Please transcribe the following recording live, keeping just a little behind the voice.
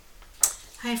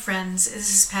Hi friends, this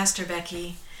is Pastor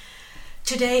Becky.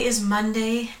 Today is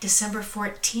Monday, December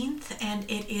 14th, and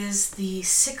it is the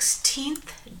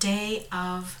 16th day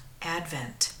of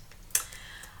Advent.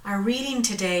 Our reading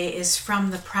today is from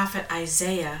the prophet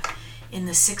Isaiah in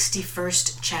the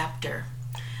 61st chapter.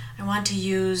 I want to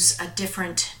use a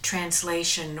different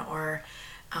translation or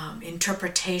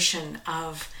interpretation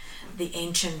of the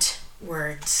ancient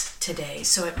words today,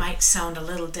 so it might sound a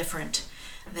little different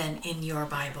than in your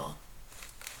Bible.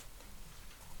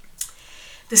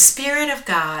 The Spirit of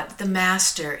God, the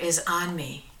Master, is on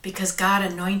me because God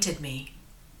anointed me.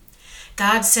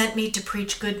 God sent me to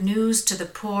preach good news to the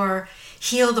poor,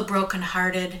 heal the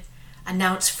brokenhearted,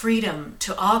 announce freedom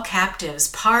to all captives,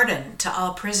 pardon to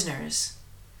all prisoners.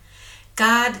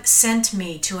 God sent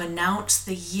me to announce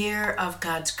the year of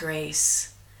God's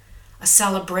grace, a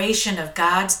celebration of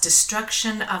God's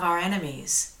destruction of our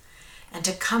enemies, and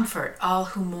to comfort all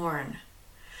who mourn,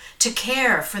 to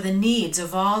care for the needs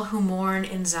of all who mourn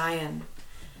in Zion,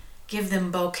 give them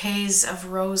bouquets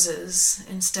of roses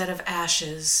instead of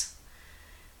ashes,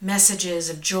 messages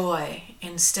of joy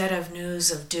instead of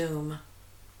news of doom,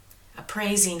 a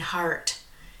praising heart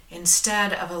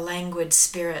instead of a languid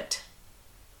spirit.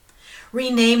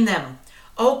 Rename them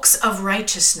oaks of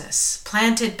righteousness,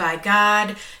 planted by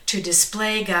God to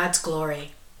display God's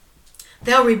glory.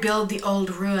 They'll rebuild the old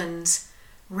ruins,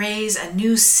 raise a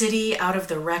new city out of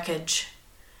the wreckage.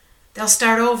 They'll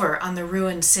start over on the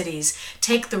ruined cities,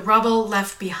 take the rubble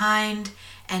left behind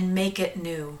and make it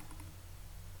new.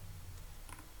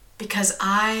 Because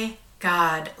I,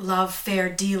 God, love fair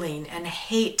dealing and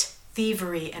hate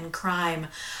thievery and crime,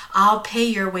 I'll pay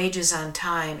your wages on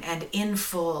time and in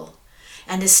full,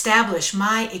 and establish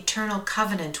my eternal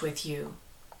covenant with you.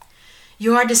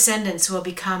 Your descendants will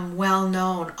become well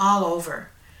known all over.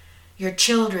 Your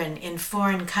children in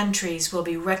foreign countries will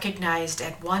be recognized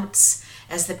at once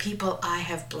as the people I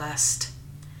have blessed.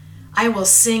 I will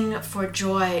sing for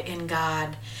joy in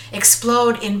God,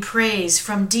 explode in praise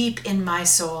from deep in my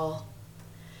soul.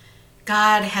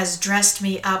 God has dressed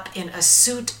me up in a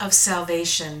suit of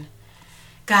salvation.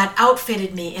 God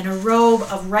outfitted me in a robe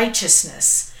of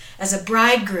righteousness, as a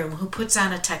bridegroom who puts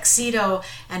on a tuxedo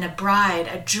and a bride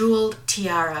a jeweled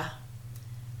tiara.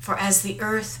 For as the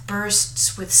earth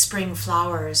bursts with spring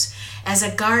flowers, as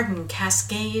a garden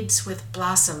cascades with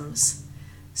blossoms,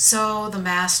 so the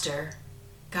Master,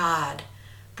 God,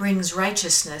 brings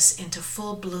righteousness into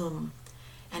full bloom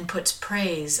and puts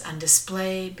praise on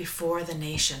display before the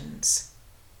nations.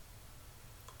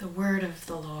 The word of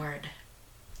the Lord.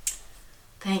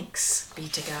 Thanks be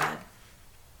to God.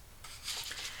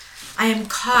 I am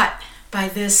caught by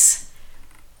this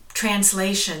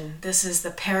translation. This is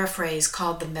the paraphrase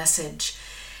called the Message,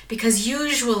 because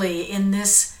usually in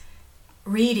this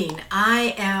reading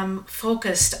I am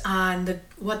focused on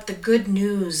what the good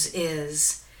news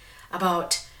is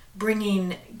about,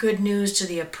 bringing good news to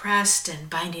the oppressed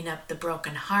and binding up the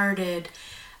brokenhearted,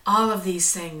 all of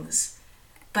these things.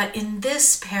 But in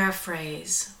this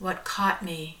paraphrase, what caught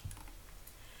me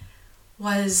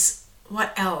was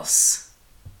what else?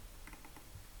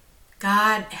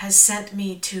 God has sent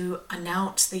me to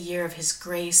announce the year of his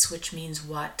grace, which means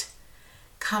what?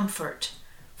 Comfort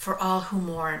for all who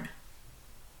mourn.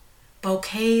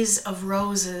 Bouquets of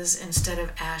roses instead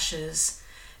of ashes.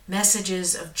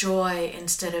 Messages of joy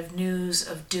instead of news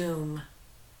of doom.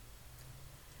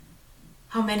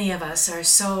 How many of us are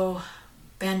so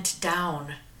bent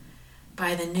down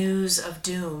by the news of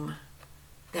doom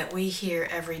that we hear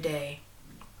every day?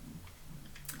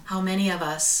 How many of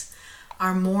us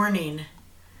are mourning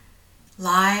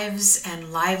lives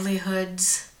and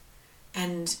livelihoods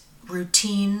and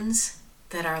routines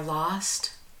that are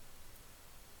lost?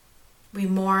 We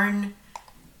mourn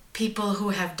people who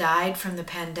have died from the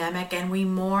pandemic, and we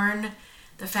mourn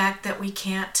the fact that we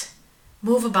can't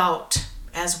move about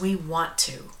as we want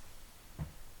to.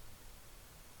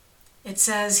 It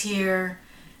says here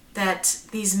that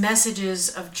these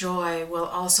messages of joy will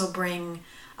also bring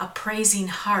a praising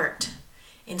heart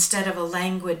instead of a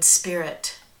languid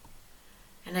spirit.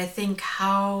 And I think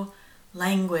how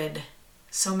languid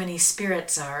so many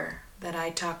spirits are that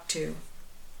I talk to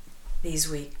these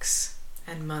weeks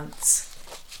and months.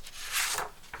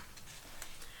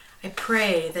 I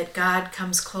pray that God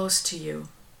comes close to you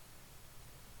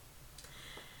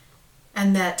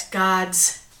and that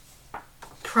God's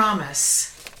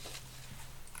promise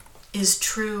is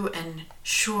true and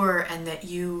sure, and that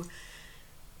you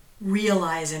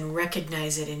realize and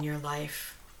recognize it in your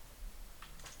life.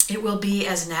 It will be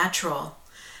as natural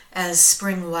as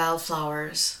spring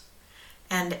wildflowers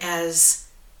and as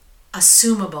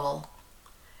assumable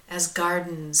as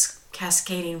gardens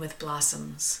cascading with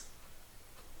blossoms.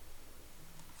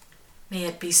 May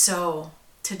it be so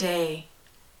today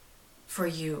for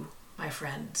you, my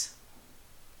friends.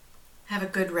 Have a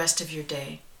good rest of your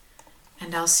day,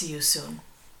 and I'll see you soon.